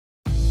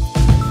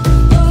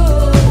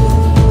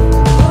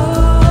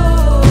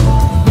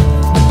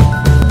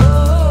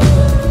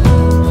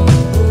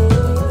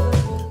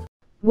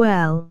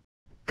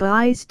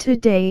guys,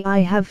 today I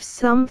have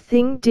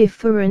something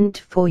different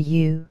for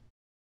you.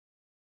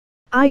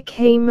 I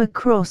came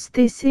across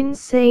this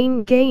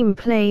insane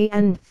gameplay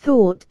and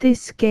thought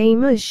this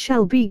gamer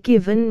shall be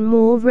given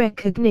more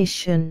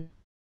recognition.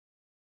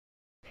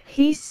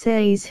 He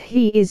says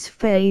he is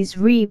Phase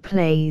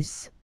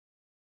Replays.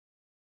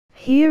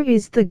 Here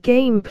is the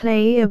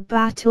gameplay, a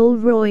battle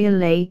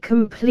royale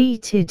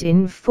completed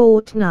in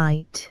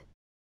Fortnite.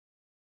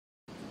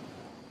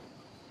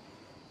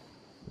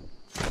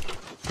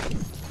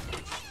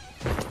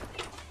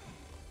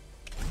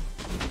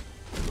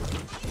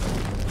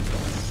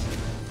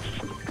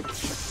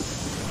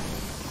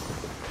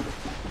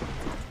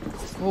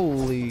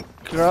 Holy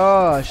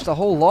gosh, the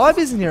whole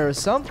lobby's in here or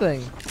something.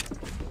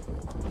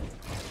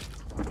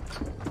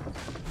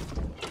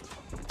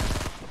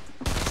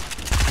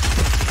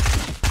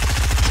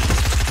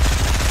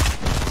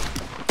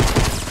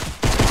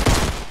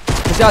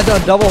 This guy's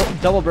gonna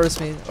double burst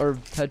me or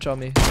headshot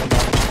me.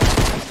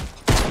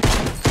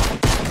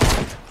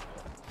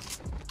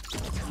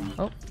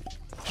 Oh,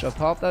 should have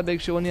popped that big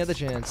shit when you had the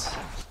chance.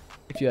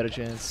 If you had a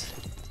chance.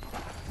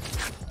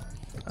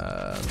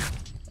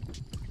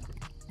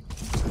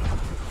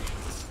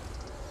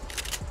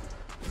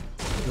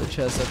 The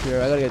chest up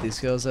here. I gotta get these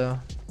kills though.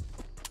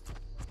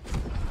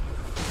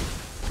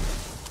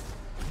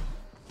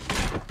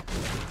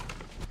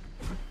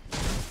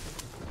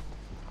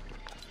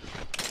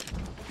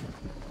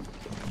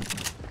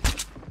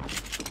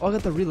 Oh, I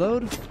got the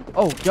reload?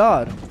 Oh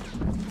god.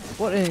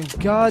 What in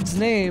God's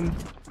name?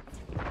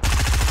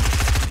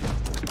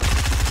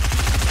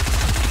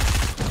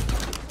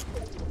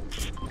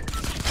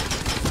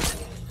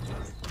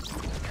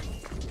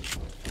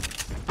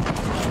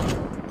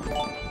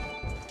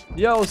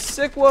 Yo,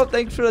 sick whoop,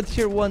 thanks for the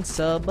tier 1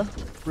 sub.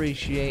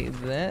 Appreciate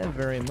that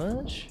very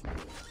much.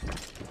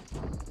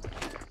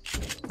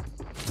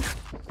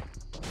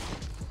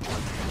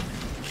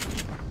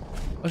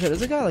 Okay,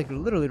 there's a guy like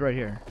literally right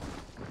here.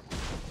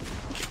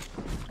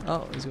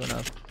 Oh, he's going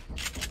up.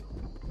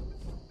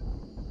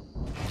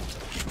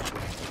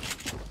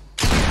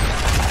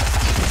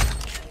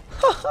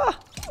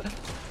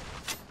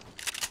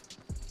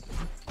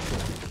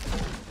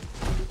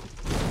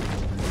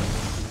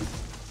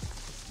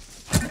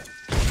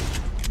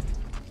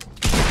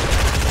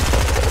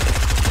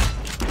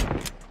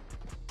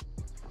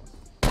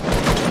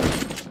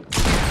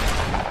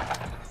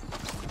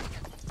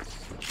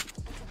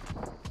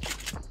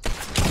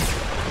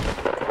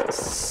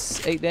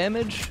 Eight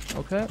damage.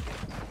 Okay.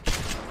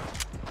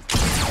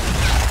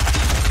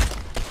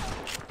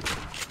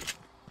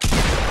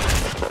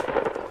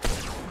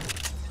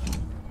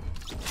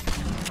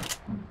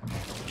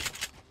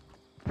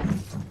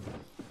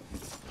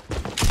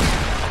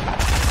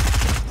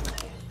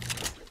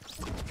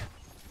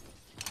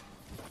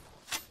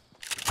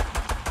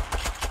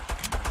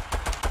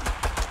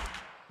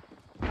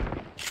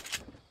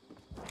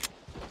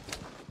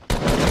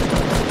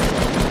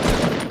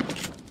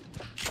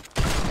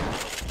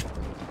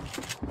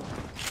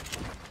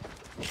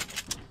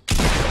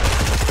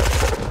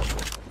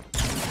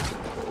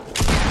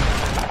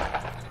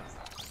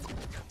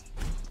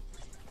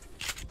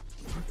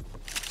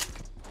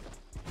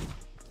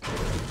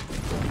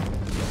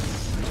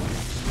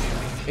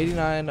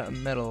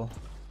 $89 metal.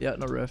 Yeah,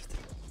 no rift.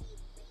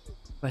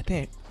 I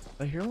think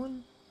I hear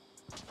one.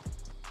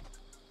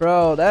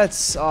 Bro,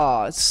 that's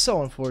it's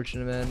so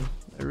unfortunate, man.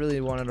 I really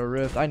wanted a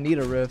rift. I need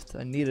a rift.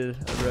 I needed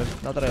a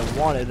rift. Not that I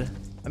wanted.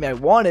 I mean, I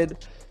wanted.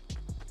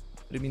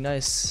 But it'd be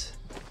nice.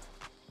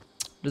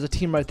 There's a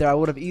team right there. I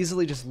would have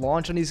easily just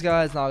launched on these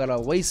guys. Now I gotta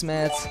waste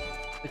mats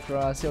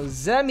across. Yo,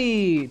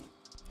 Zemi,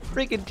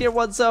 freaking tier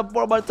 1 sub,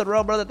 4 months in a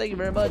row, brother. Thank you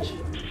very much.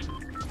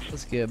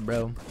 Let's get,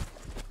 bro.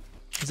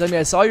 Zemi,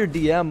 I saw your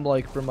DM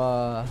like from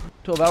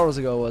 12 hours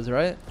ago, was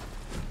right?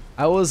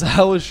 I was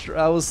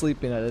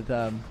sleeping at the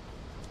time.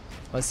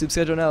 My sleep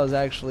schedule now is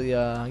actually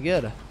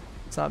good.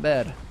 It's not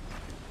bad.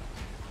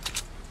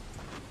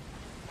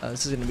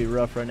 This is gonna be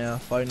rough right now,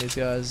 fighting these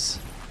guys.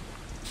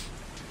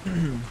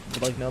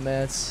 With like no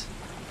mats.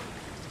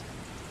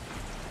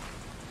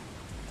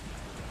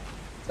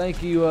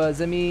 Thank you,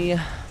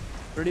 Zemi.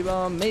 30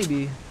 bomb,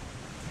 maybe.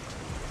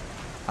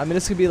 I mean,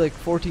 this could be like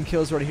 14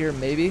 kills right here,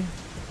 maybe.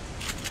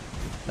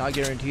 Not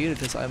guaranteed,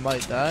 because I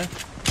might die.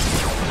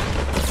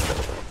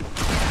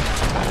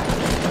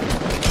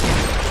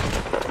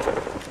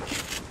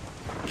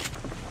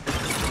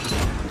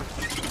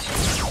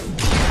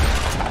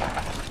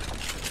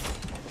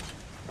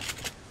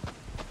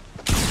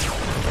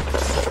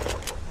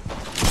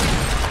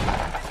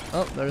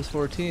 Oh, there's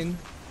 14.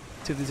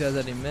 See if these guys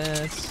have any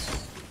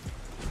mats.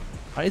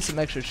 I need some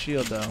extra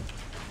shield though.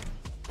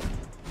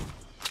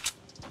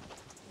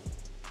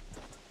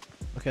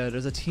 Okay,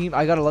 there's a team.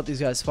 I gotta let these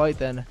guys fight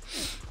then.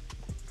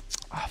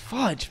 Ah,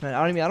 fudge, man.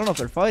 I don't know if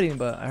they're fighting,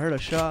 but I heard a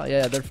shot.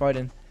 Yeah, they're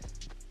fighting.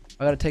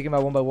 I gotta take him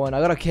out one by one.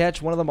 I gotta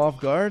catch one of them off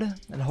guard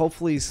and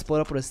hopefully split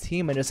up with his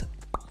team and just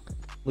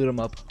loot him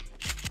up.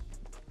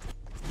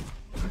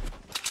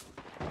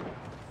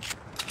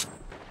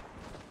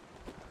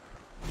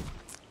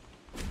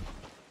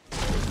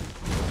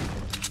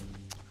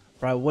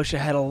 Bro, I wish I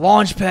had a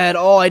launch pad.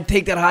 Oh, I'd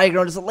take that high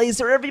ground, just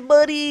laser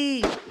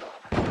everybody.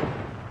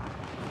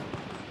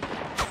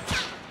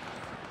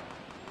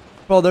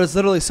 Bro, there's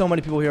literally so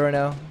many people here right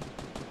now.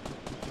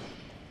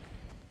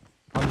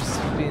 I'm just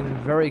being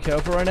very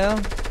careful right now.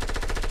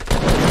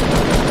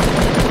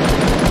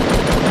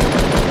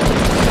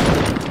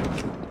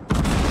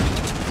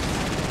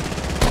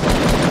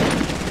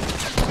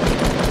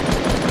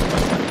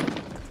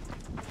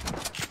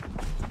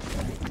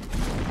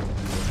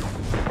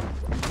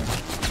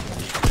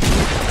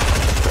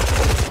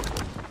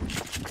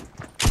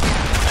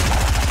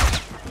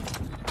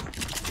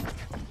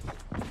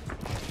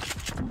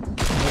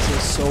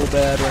 So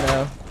bad right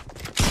now.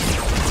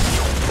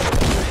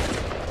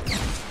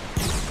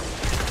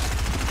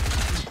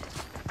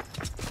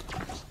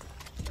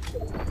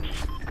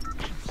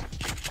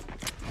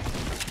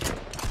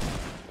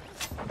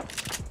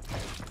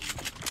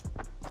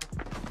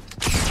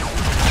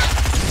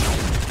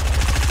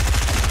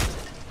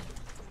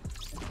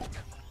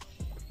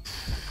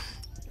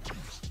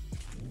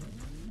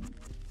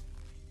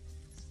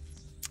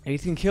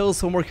 $18 kills,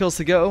 4 more kills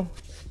to go.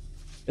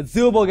 It's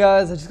doable,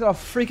 guys. I just gotta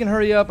freaking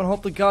hurry up and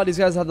hope to God these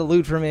guys have the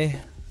loot for me.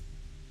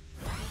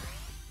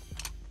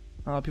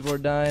 Oh, people are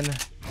dying.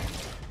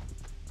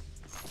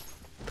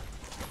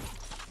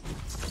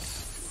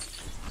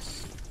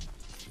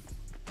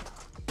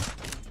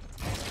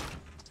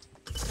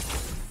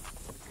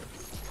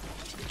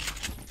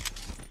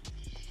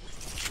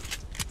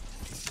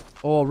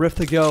 Oh, rift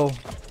to go.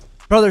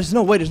 Bro, there's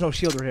no way there's no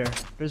shield right here.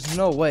 There's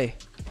no way.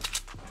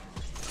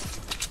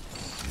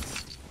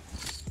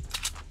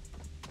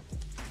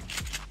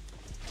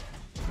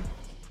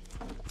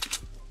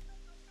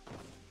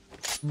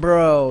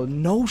 Bro,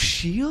 no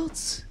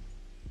shields?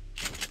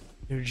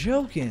 You're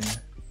joking.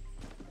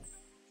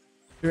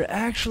 You're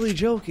actually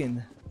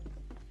joking.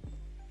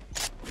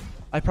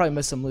 I probably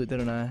missed some loot,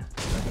 didn't I?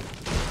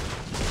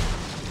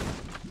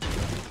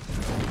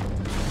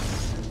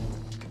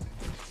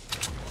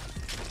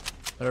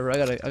 Whatever,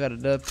 I gotta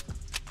dip.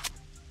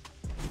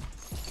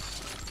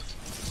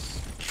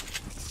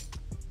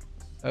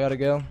 I gotta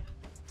go.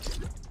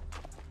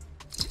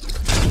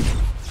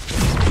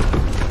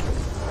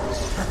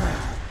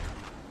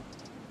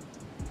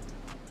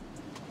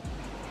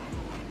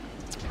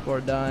 Poor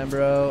dime,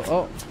 bro.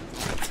 Oh.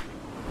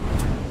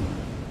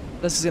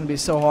 This is gonna be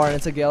so hard.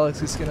 It's a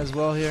galaxy skin as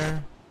well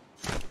here.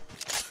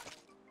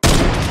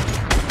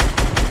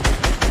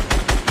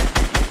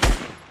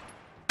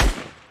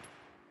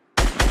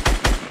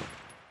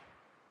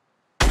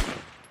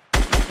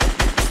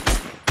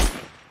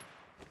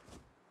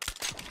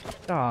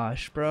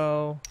 Gosh,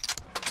 bro.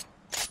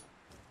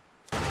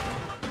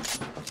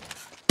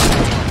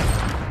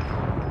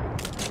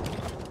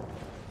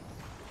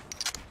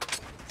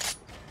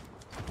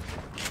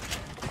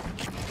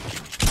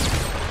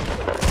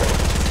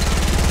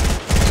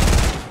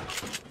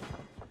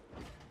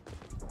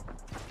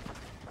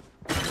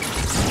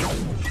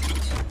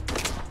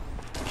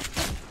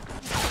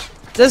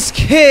 This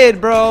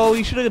kid, bro,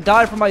 you should have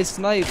died from my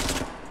snipe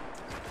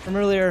from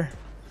earlier.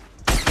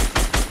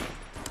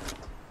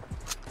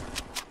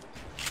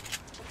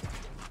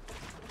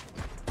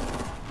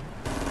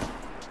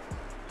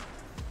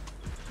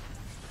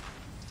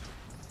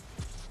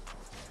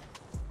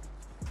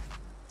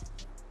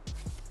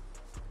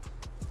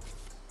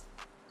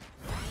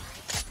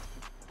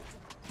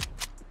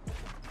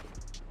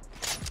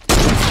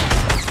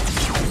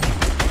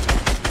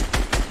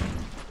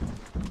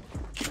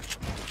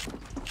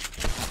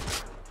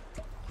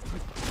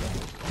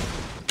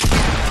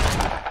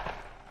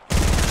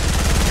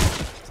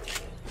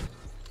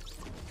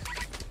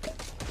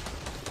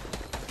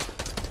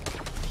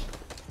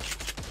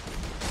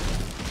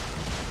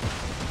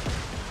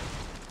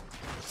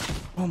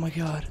 Oh my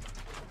god.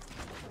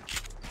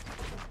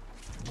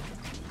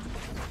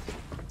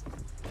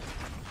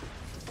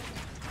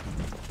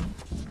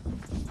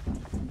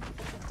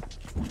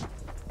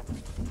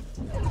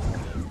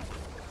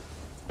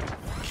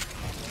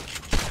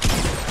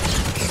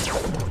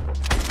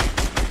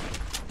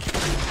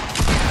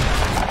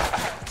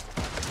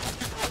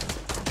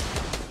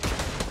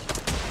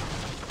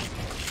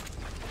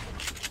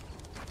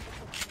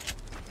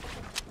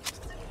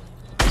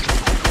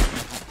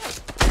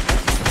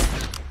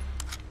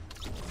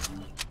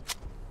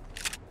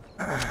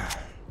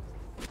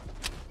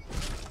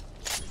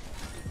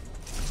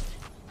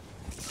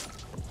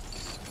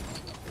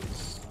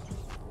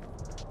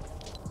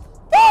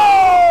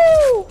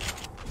 Woo!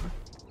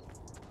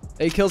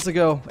 8 kills to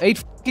go. 8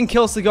 fucking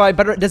kills to go.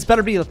 This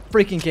better be a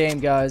freaking game,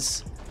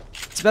 guys.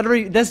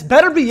 This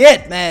better be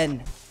it,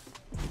 man.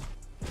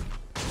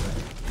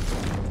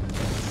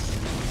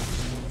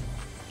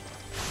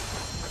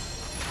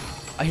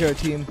 I hear a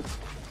team.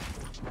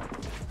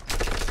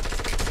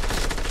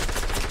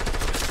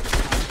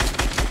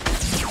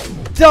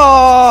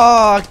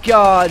 Oh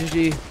god,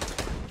 GG.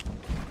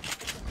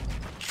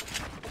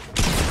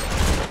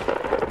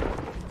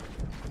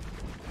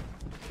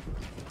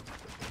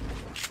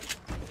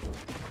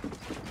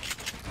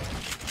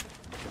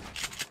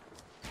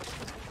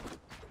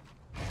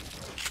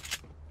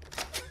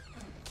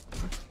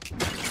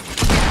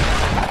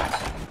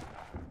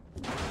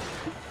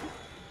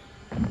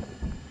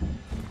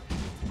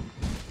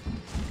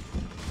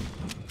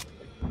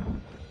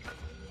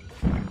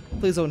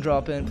 Please don't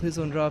drop in. Please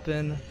don't drop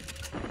in.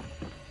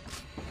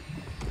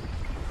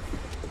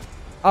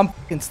 I'm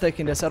fucking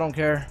sticking this. I don't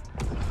care.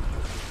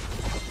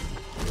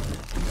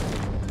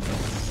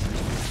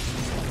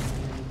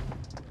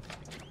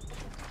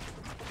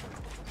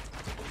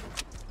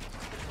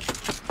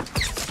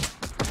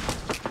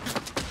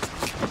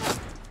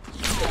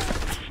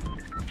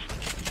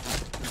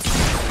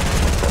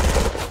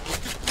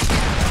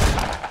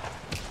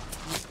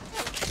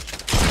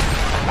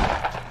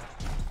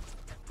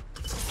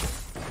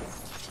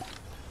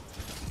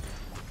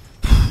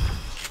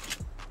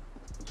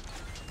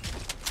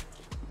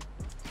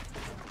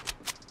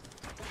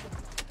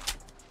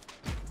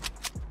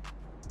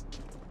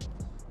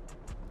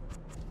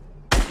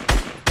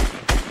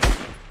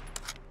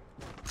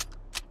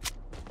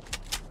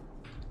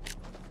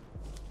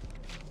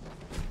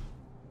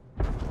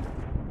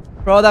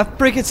 Bro, that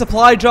freaking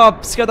supply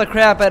drop scared the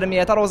crap out of me.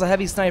 I thought it was a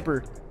heavy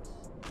sniper.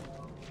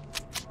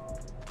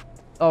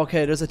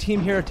 Okay, there's a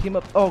team here, a team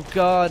up. Oh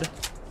god,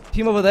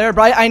 team over there,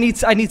 bro. I need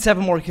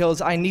 7 more kills.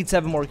 I need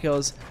 7 more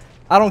kills.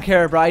 I don't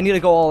care, bro. I need to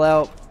go all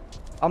out.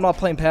 I'm not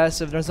playing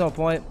passive. There's no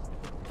point.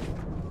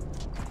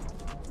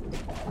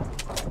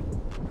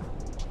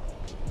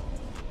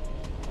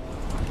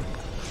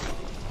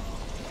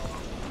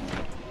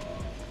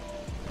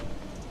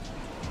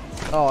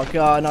 Oh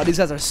god, no, these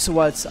guys are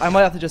sweats. I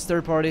might have to just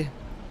third party.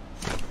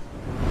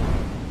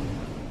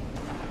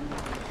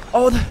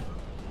 Oh,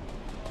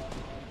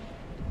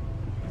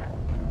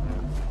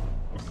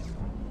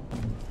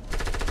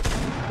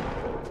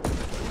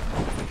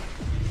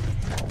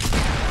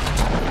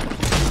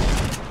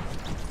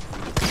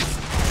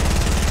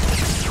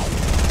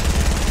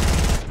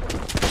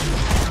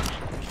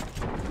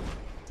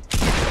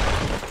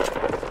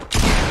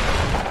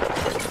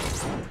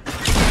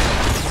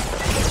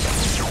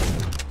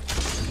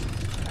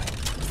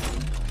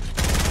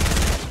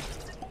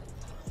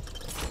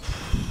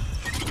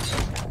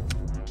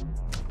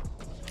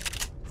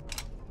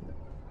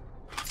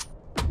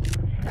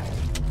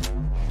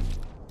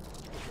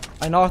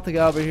 I knocked the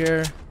guy over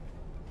here.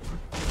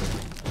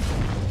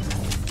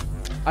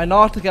 I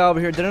knocked the guy over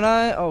here, didn't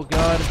I? Oh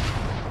god.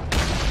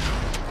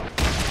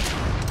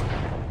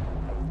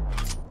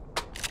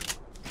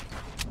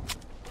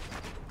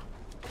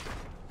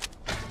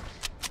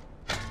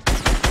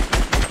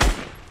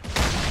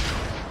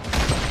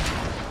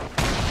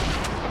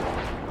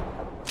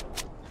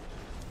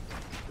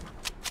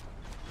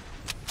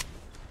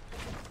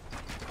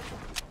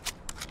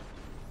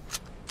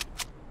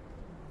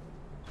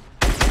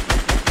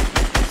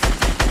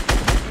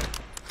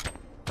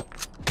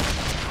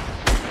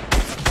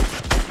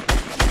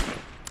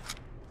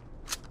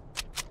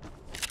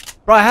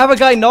 Bro, I have a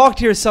guy knocked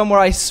here somewhere.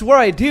 I swear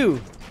I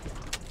do.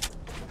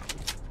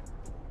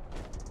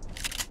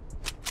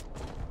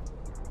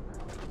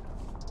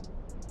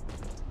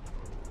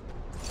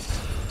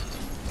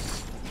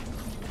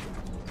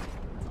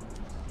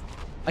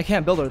 I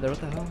can't build her there. What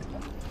the hell?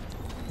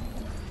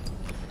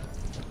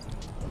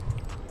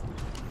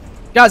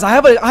 Guys, I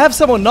have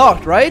someone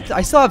knocked, right?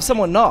 I still have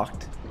someone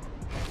knocked.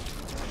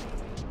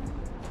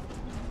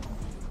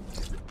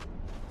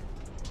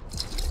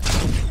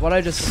 What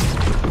I just...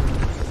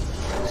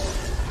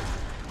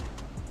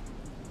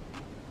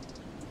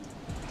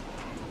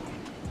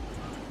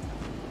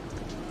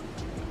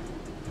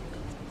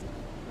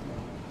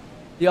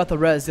 He got the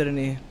res, didn't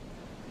he?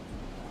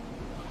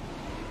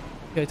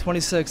 Okay,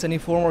 26. I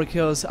need 4 more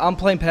kills. I'm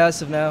playing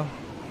passive now.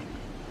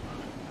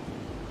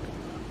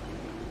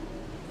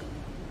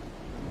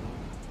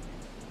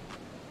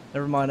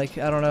 Never mind. I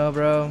don't know,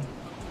 bro.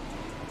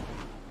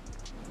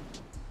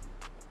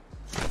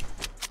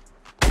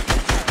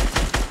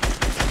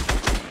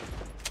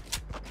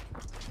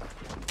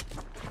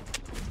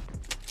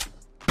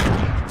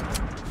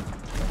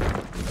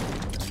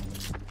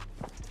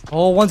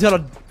 Oh, one's got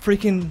a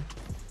freaking...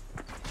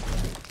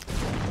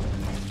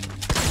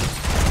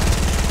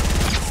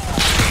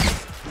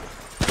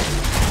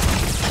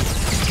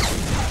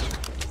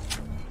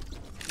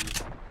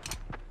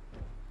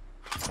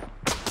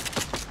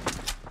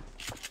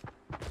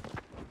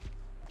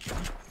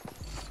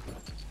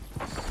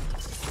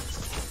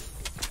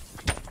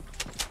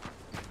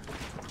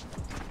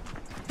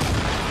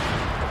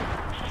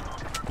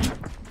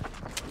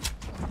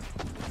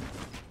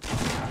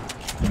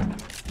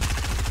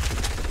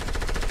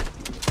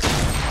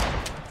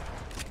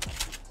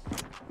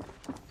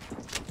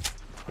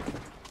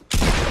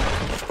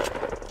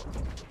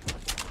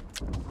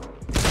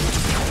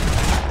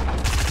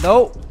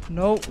 Nope,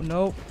 nope,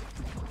 nope.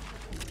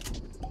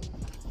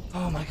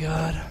 Oh my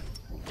god.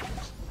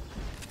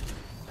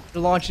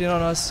 They're launching in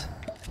on us.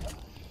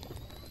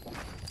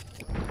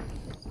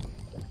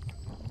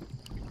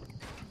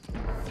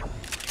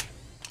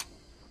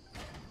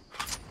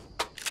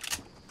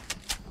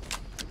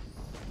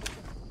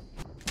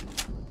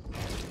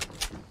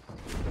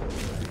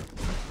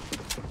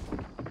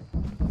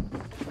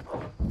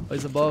 Oh,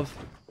 he's above.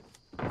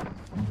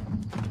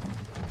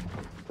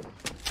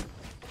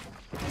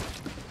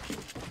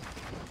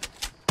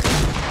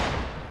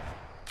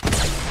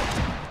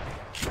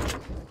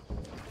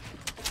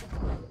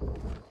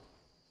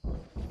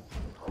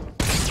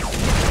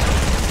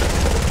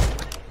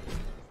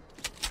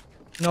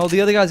 No,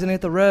 the other guy's gonna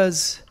hit the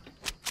res.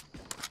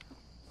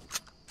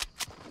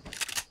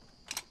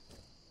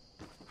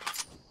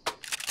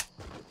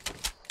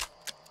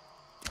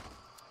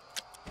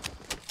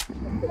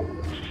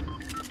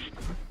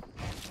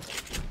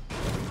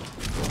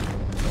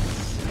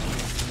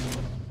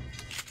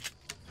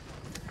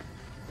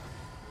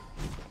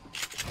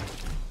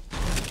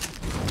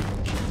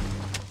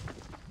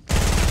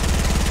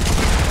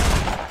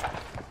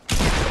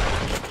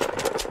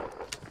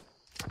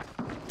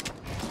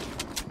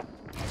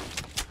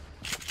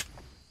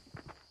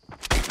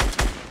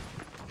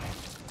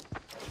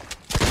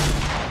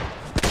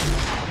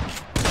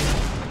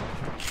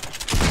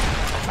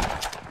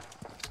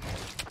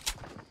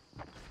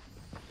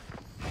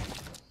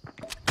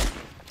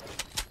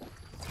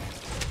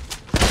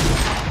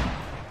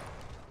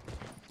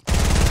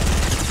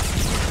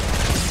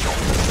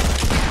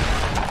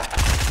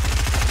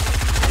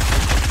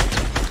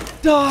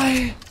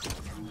 Die!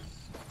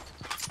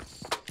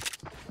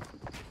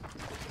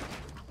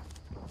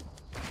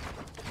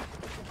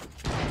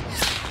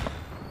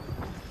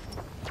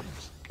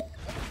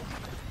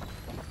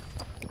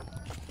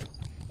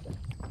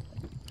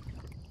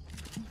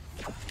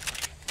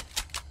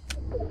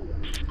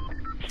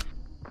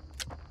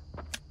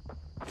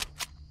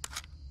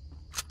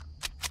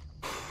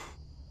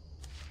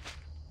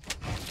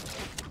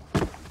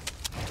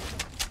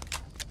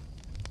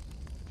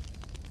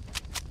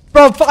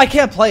 Bro, I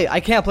can't play. I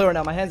can't play right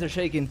now. My hands are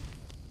shaking.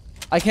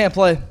 I can't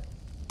play.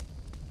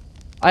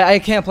 I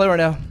can't play right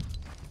now.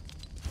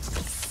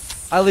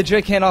 I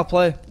legit cannot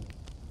play.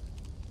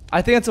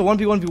 I think it's a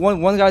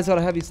 1v1v1. One guy's got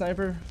a heavy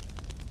sniper.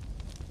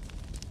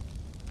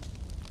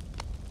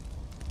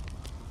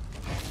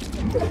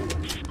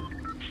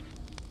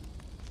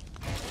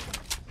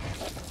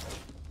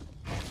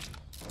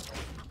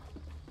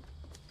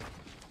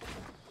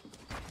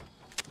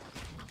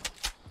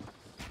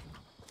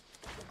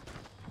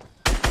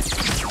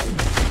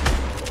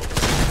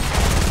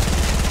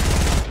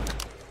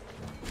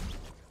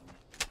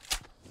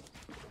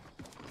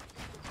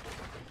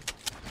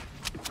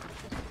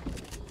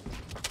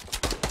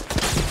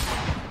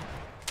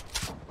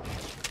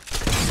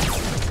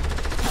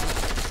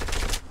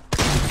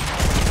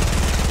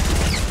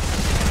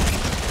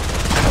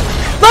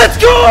 Let's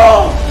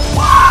go!